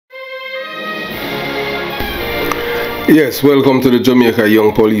Yes, welcome to the Jamaica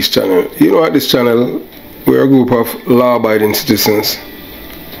Young Police channel. You know, at this channel, we're a group of law-abiding citizens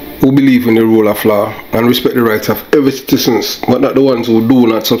who believe in the rule of law and respect the rights of every citizen, but not the ones who do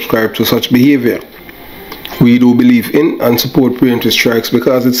not subscribe to such behavior. We do believe in and support preemptive strikes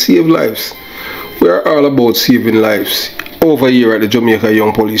because it saves lives. We are all about saving lives over here at the Jamaica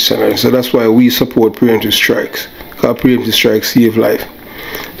Young Police channel, so that's why we support preemptive strikes, because preemptive strikes save life.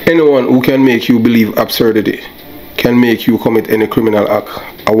 Anyone who can make you believe absurdity can make you commit any criminal act.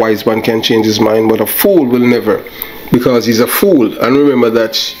 A wise man can change his mind, but a fool will never, because he's a fool. And remember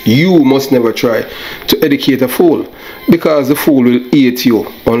that you must never try to educate a fool, because the fool will hate you.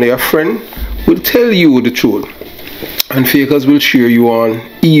 Only a friend will tell you the truth, and fakers will cheer you on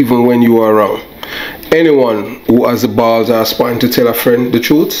even when you are wrong. Anyone who has the balls or spine to tell a friend the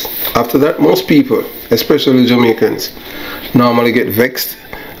truth, after that most people, especially Jamaicans, normally get vexed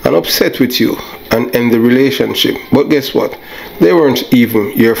and upset with you and end the relationship. But guess what? They weren't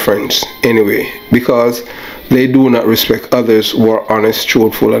even your friends anyway, because they do not respect others who are honest,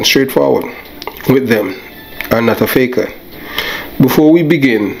 truthful and straightforward with them and not a faker. Before we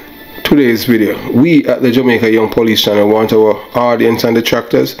begin today's video, we at the Jamaica Young Police channel want our audience and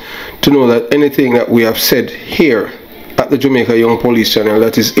detractors to know that anything that we have said here at the Jamaica Young Police channel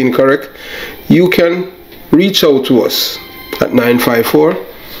that is incorrect, you can reach out to us at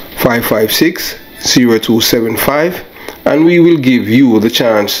 954-556-0275 and we will give you the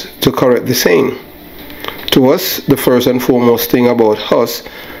chance to correct the same. To us, the first and foremost thing about us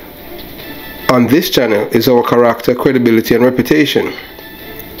on this channel is our character, credibility and reputation.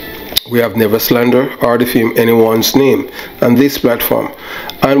 We have never slandered or defamed anyone's name on this platform,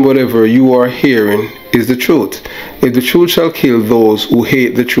 and whatever you are hearing is the truth. If the truth shall kill those who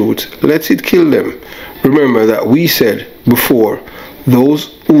hate the truth, let it kill them. Remember that we said before,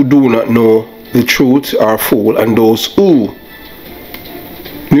 those who do not know the truth are fools, and those who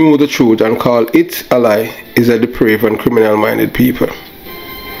knew the truth and call it a lie is a depraved and criminal-minded people.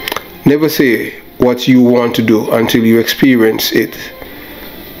 Never say what you want to do until you experience it.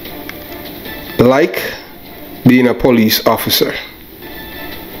 Like being a police officer.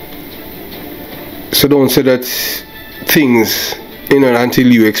 So don't say that things,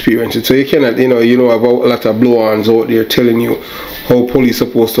 until you experience it. So you cannot, have a lot of blow-ons out there telling you how police are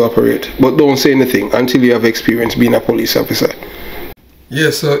supposed to operate. But don't say anything until you have experience being a police officer.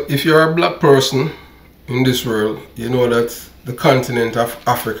 Yes, so if you're a black person in this world, you know that the continent of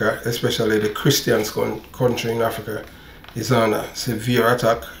Africa, especially the Christian country in Africa, is under a severe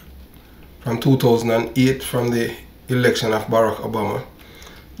attack from 2008 from the election of Barack Obama.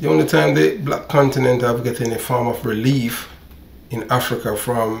 The only time the black continent have get any form of relief in Africa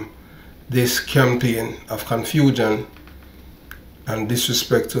from this campaign of confusion and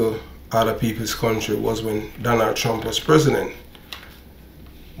disrespect to other people's country was when Donald Trump was president.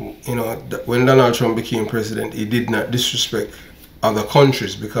 When Donald Trump became president, he did not disrespect other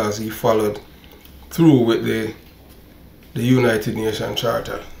countries because he followed through with the United Nations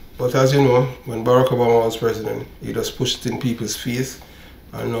Charter. But as you know, when Barack Obama was president, he just pushed it in people's face,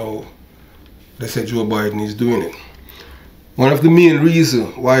 and now they say Joe Biden is doing it. One of the main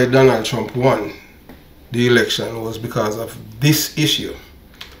reasons why Donald Trump won the election was because of this issue,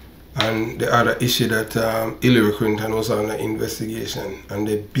 and the other issue that Hillary Clinton was under investigation, and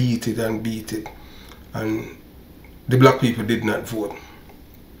they beat it, and the black people did not vote.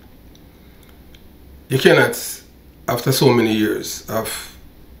 You cannot, after so many years of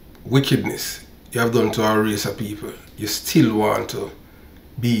wickedness you have done to our race of people, you still want to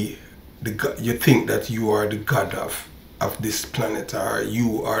be the God. You think that you are the God of this planet, or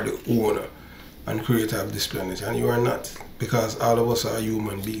you are the owner and creator of this planet, and you are not, because all of us are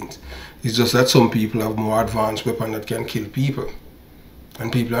human beings. It's just that some people have more advanced weapons that can kill people,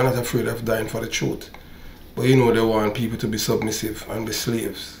 and people are not afraid of dying for the truth. But they want people to be submissive and be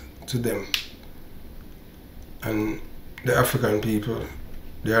slaves to them, and the African people,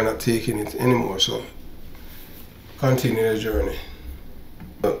 they are not taking it anymore. So continue the journey.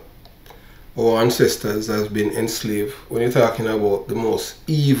 Our ancestors have been enslaved. When you're talking about the most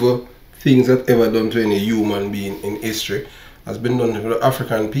evil things that ever done to any human being in history, has been done to the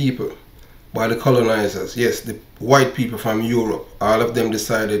African people by the colonizers. Yes, the white people from Europe, all of them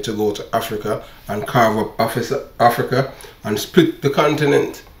decided to go to Africa and carve up Africa and split the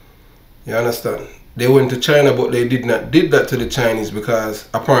continent. You understand? They went to China, but they did that to the Chinese because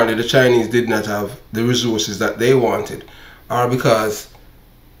apparently the Chinese did not have the resources that they wanted, or because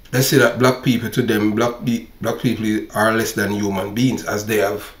they say that black people, to them, black people are less than human beings, as they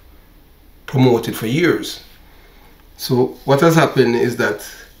have promoted for years. So what has happened is that,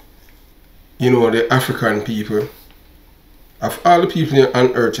 the African people of all the people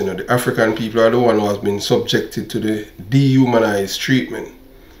on earth, you know, the African people are the one who has been subjected to the dehumanized treatment.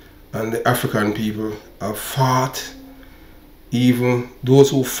 And the African people have fought. Even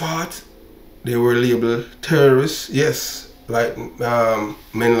those who fought, they were labeled terrorists, yes, like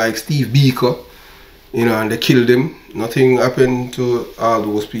men like Steve Biko, you know, and they killed him. Nothing happened to all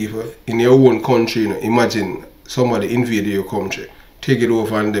those people. In your own country, you know, imagine somebody invade your country, take it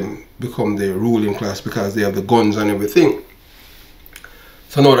over and them become the ruling class because they have the guns and everything.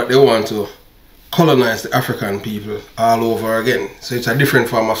 So now that they want to colonize the African people all over again. So it's a different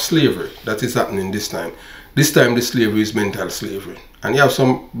form of slavery that is happening this time. This time the slavery is mental slavery. And you have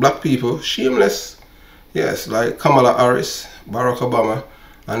some black people, shameless, yes, like Kamala Harris, Barack Obama,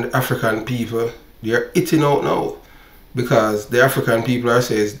 and the African people, they are eating out now. Because the African people are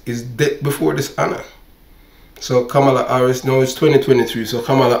saying is death before dishonor. So Kamala Harris, now it's 2023, so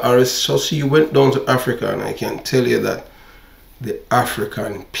Kamala Harris, so she went down to Africa, and I can tell you that the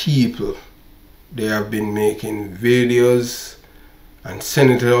African people, they have been making videos and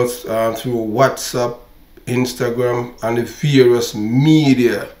sending it out through WhatsApp, Instagram, and the various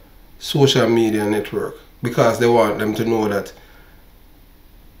media, social media network, because they want them to know that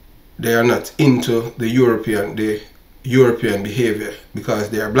they are not into the European behavior because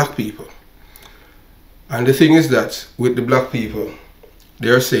they are black people. And the thing is that with the black people, they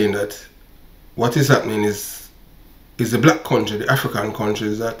are saying that what is happening is the black country, the African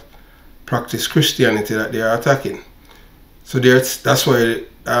countries that practice Christianity that they are attacking. So that's why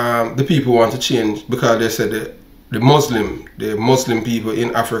the people want to change, because they said the Muslim people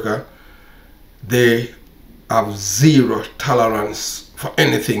in Africa, they have zero tolerance for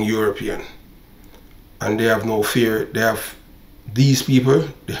anything European, and they have no fear. These people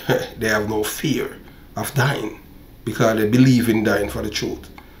they have no fear of dying because they believe in dying for the truth.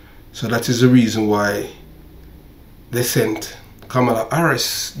 So that is the reason why they sent Kamala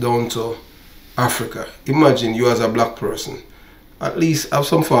Harris down to Africa. Imagine you as a black person, at least have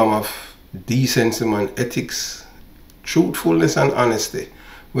some form of decency, man, ethics, truthfulness and honesty.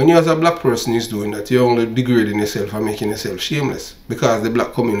 When you as a black person is doing that, you're only degrading yourself and making yourself shameless, because the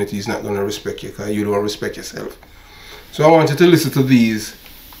black community is not going to respect you because you don't respect yourself. So I want you to listen to these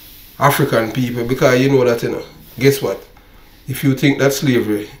African people, because you know that, you know, guess what? If you think that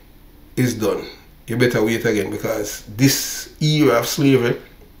slavery is done, you better wait again, because this era of slavery,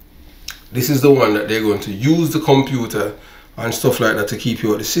 this is the one that they're going to use the computer and stuff like that to keep you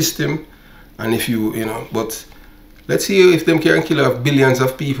out of the system. And if you know, but let's see if them can kill off billions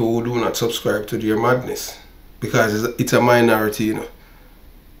of people who do not subscribe to their madness, because it's a minority, you know.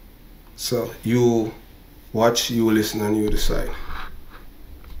 So you watch, you listen, and you decide.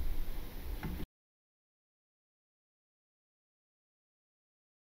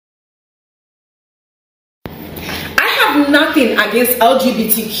 Nothing against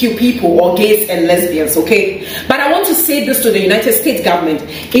LGBTQ people or gays and lesbians, okay? But I want to say this to the United States government.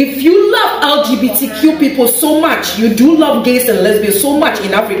 If you love LGBTQ people so much, you do love gays and lesbians so much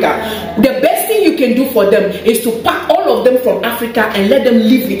in Africa, the best thing you can do for them is to pack all of them from Africa and let them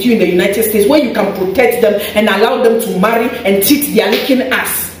live with you in the United States, where you can protect them and allow them to marry and treat their licking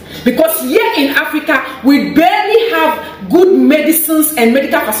ass. Because here in Africa, we barely have good medicines and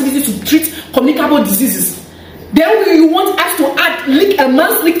medical facilities to treat communicable diseases. Then you want us to add a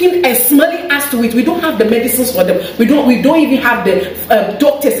man's licking and smelling ass to it. We don't have the medicines for them. We don't even have the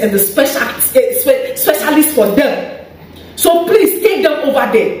doctors and the specialists for them. So please take them over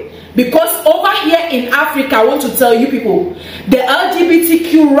there. Because over here in Africa, I want to tell you people, the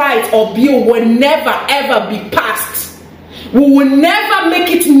LGBTQ right or bill will never ever be passed. We will never make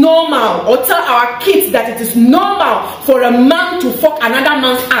it normal or tell our kids that it is normal for a man to fuck another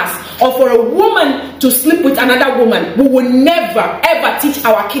man's ass or for a woman to sleep with another woman. We will never ever teach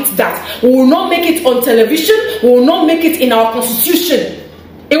our kids that. We will not make it on television. We will not make it in our constitution.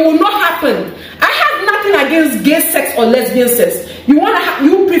 It will not happen. I have nothing against gay sex or lesbian sex. You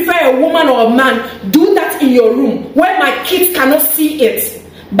prefer a woman or a man, do that in your room where my kids cannot see it,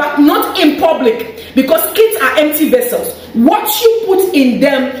 but not in public, because kids are empty vessels. What you put in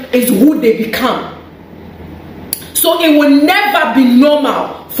them is who they become. So it will never be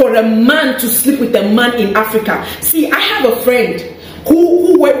normal for a man to sleep with a man in Africa. See, I have a friend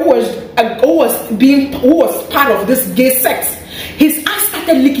who was part of this gay sex. His ass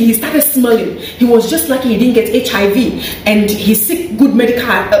started leaking, he started smelling. He was just lucky he didn't get HIV, and he seek good medical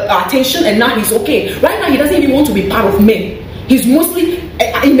attention, and now he's okay. Right now he doesn't even want to be part of men. He's mostly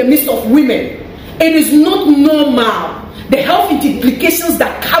in the midst of women. It is not normal. The health implications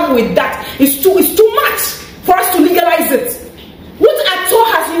that come with that is too much for us to legalize it. What at all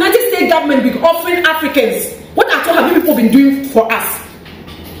has the United States government been offering Africans? What at all have you people been doing for us.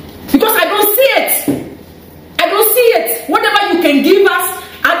 Because I don't see it. I don't see it. Whatever you can give us,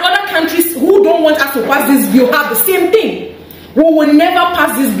 and other countries who don't want us to pass this bill have the same thing. We will never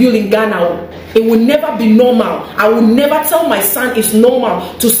pass this bill in Ghana. It will never be normal. I will never tell my son it's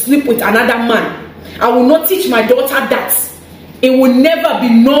normal to sleep with another man. I will not teach my daughter that. It will never be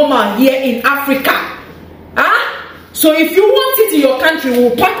normal here in Africa. Huh? So if you want it in your country,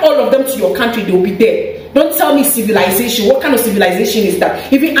 we'll pack all of them to your country. They will be there. Don't tell me civilization. What kind of civilization is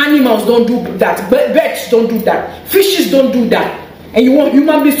that? Even animals don't do that. Birds don't do that. Fishes don't do that. And you want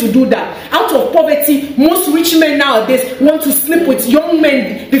human beings to do that. Out of poverty, most rich men nowadays want to sleep with young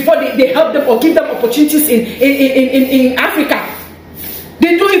men before they help them or give them opportunities in Africa.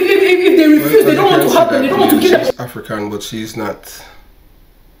 They do. If they refuse, they don't want to help them. They don't want to give them. She's African, but she's not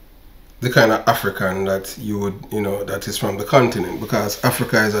the kind of African that you would, that is from the continent, because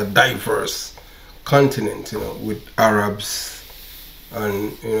Africa is a diverse continent, with Arabs,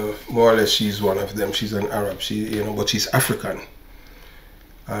 and more or less she's one of them. She's an Arab. But she's African.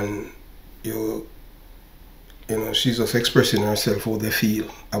 And she's just expressing herself how they feel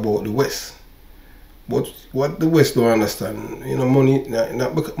about the West. But what the West don't understand, money,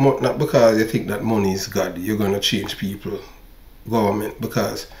 not because you think that money is God, you're going to change people, government.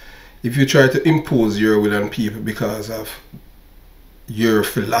 Because if you try to impose your will on people because of your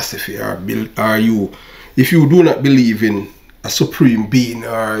philosophy, if you do not believe in a supreme being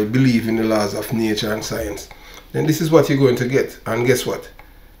or believe in the laws of nature and science, then this is what you're going to get. And guess what?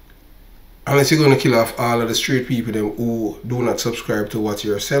 Unless you're going to kill off all of the straight people them who do not subscribe to what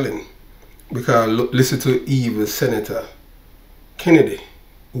you're selling. Because listen to evil Senator Kennedy,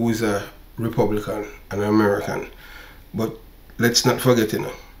 who is a Republican and an American. But let's not forget,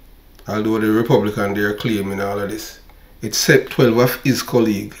 although the Republican, they are claiming all of this, except 12 of his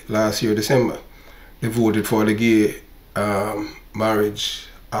colleagues last year, December, they voted for the gay marriage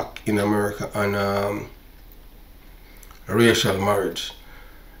act in America and racial marriage.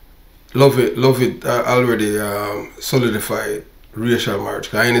 Love it already solidified racial marriage.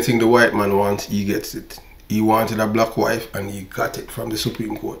 Because anything the white man wants, he gets it. He wanted a black wife and he got it from the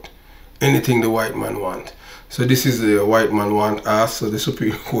Supreme Court. Anything the white man wants. So this is the white man want us, so the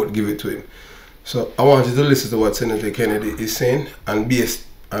Supreme Court give it to him. So I want you to listen to what Senator Kennedy is saying, and based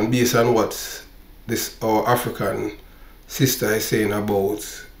on what our African sister is saying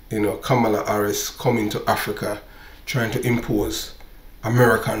about Kamala Harris coming to Africa, trying to impose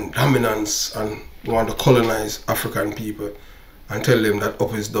American dominance and want to colonize African people and tell them that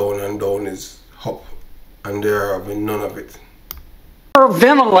up is down and down is up, and they're having none of it.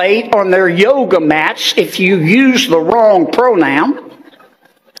 Ventilate on their yoga mats if you use the wrong pronoun,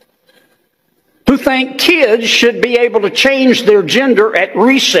 who think kids should be able to change their gender at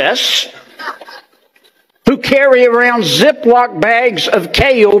recess, who carry around Ziploc bags of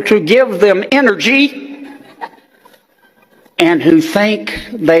kale to give them energy, and who think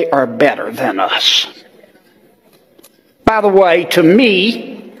they are better than us. By the way, to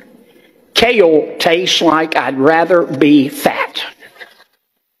me, kale tastes like I'd rather be fat.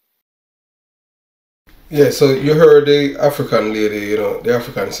 Yeah, so you heard the African lady, the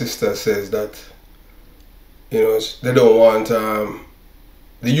African sister says that, they don't want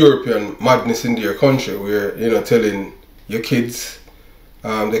the European madness in their country where, telling your kids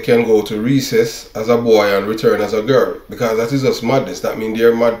they can go to recess as a boy and return as a girl, because that is just madness. That means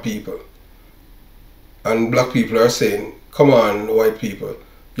they're mad people. And black people are saying, come on, white people,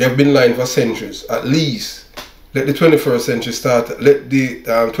 you have been lying for centuries. At least let the 21st century start, let the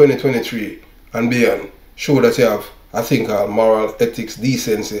 2023 and beyond show that you have, I think, moral, ethics,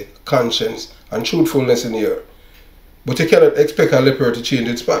 decency, conscience and truthfulness in here. But you cannot expect a leopard to change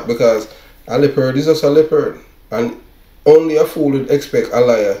its spot, because a leopard is just a leopard, and only a fool would expect a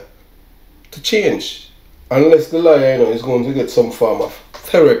liar to change, unless the liar is going to get some form of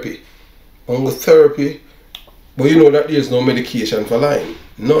therapy. And with therapy, but that there's no medication for lying,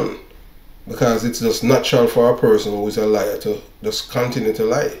 none, because it's just natural for a person who is a liar to just continue to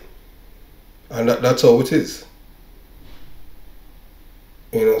lie, and that's how it is.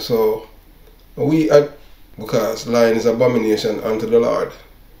 So because lying is abomination unto the Lord,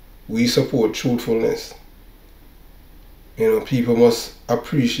 we support truthfulness. People must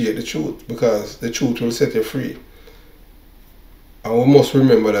appreciate the truth, because the truth will set you free. And we must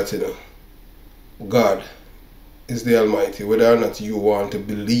remember that, God is the Almighty, whether or not you want to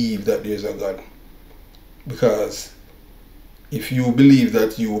believe that there's a God. Because if you believe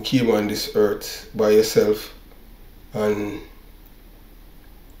that you came on this earth by yourself and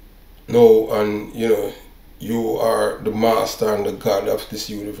you are the master and the God of this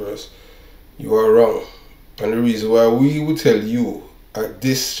universe, you are wrong. And the reason why we would tell you at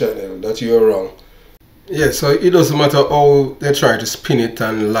this channel that you're wrong. Yeah, so it doesn't matter how they try to spin it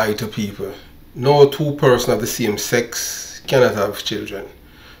and lie to people. No two persons of the same sex cannot have children.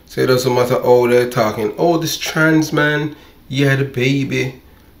 So it doesn't matter how they're talking, oh, this trans man, he had a baby.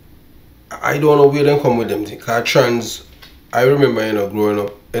 I don't know where they come with them things. Cause trans, I remember, you know, growing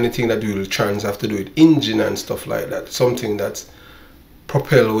up, anything that do with trans have to do with engine and stuff like that. Something that's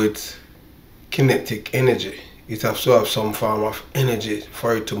propelled with kinetic energy. It has to have some form of energy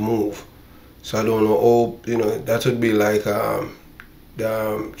for it to move. So I don't know, oh, you know, that would be like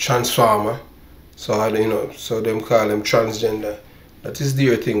the transformer. So you know, so them call them transgender. That is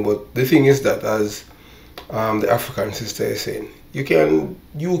their thing. But the thing is that, as the African sister is saying, you can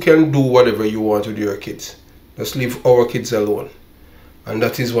do whatever you want with your kids. Just leave our kids alone. And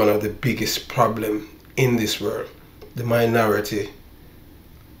that is one of the biggest problems in this world. The minority.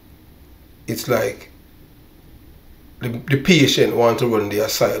 It's like the patient want to run the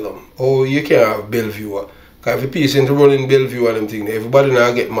asylum. Oh, you can't have Bellevue. Because if the patient run in Bellevue and them thing, everybody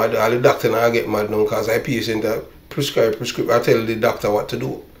now get mad, all the doctor now get mad now because I patient prescribe, I tell the doctor what to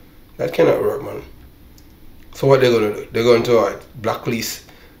do. That cannot work, man. So what they're going to do? They're going to blacklist.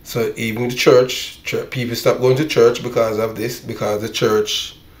 So even the church, people stop going to church because of this, because the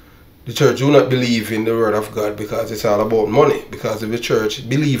church do not believe in the word of God because it's all about money. Because if the church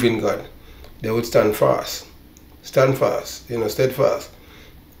believe in God, they would stand fast. Stand fast, you know, steadfast.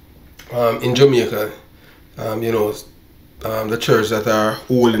 In Jamaica, you know, the church that are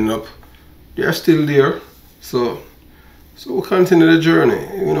holding up, they are still there. So we'll continue the journey.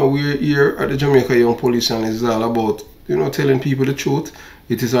 You know, we're here at the Jamaica Young Police Channel. It's all about, you know, telling people the truth.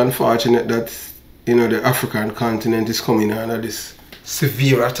 It is unfortunate that, you know, the African continent is coming under this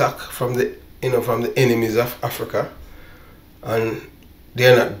severe attack from the, you know, from the enemies of Africa, and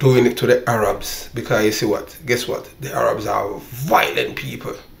they're not doing it to the Arabs because you see what? Guess what? The Arabs are violent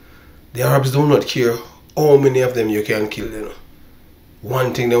people. The Arabs do not care how many of them you can kill, you know.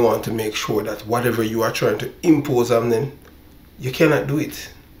 One thing they want to make sure that whatever you are trying to impose on them, you cannot do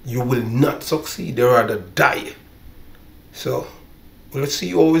it. You will not succeed. They rather die. So let's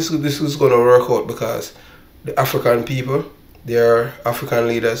see how this is going to work out, because the African people, their African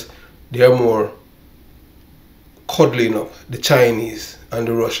leaders, they are more cuddling up the Chinese and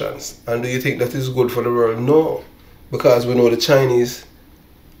the Russians. And do you think that is good for the world? No, because we know the Chinese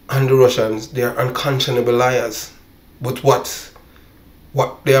and the Russians, they are unconscionable liars. But what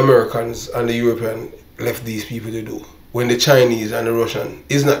the Americans and the Europeans left these people to do, when the Chinese and the Russian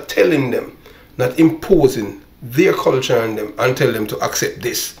is not telling them, not imposing their culture on them and tell them to accept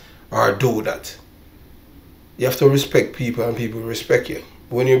this or do that. You have to respect people and people respect you.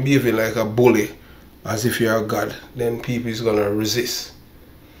 When you're behaving like a bully, as if you're a god, then people is gonna resist.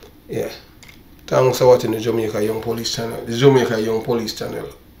 Yeah. Thanks for watching the Jamaica Young Police Channel. The Jamaica Young Police Channel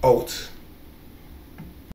out.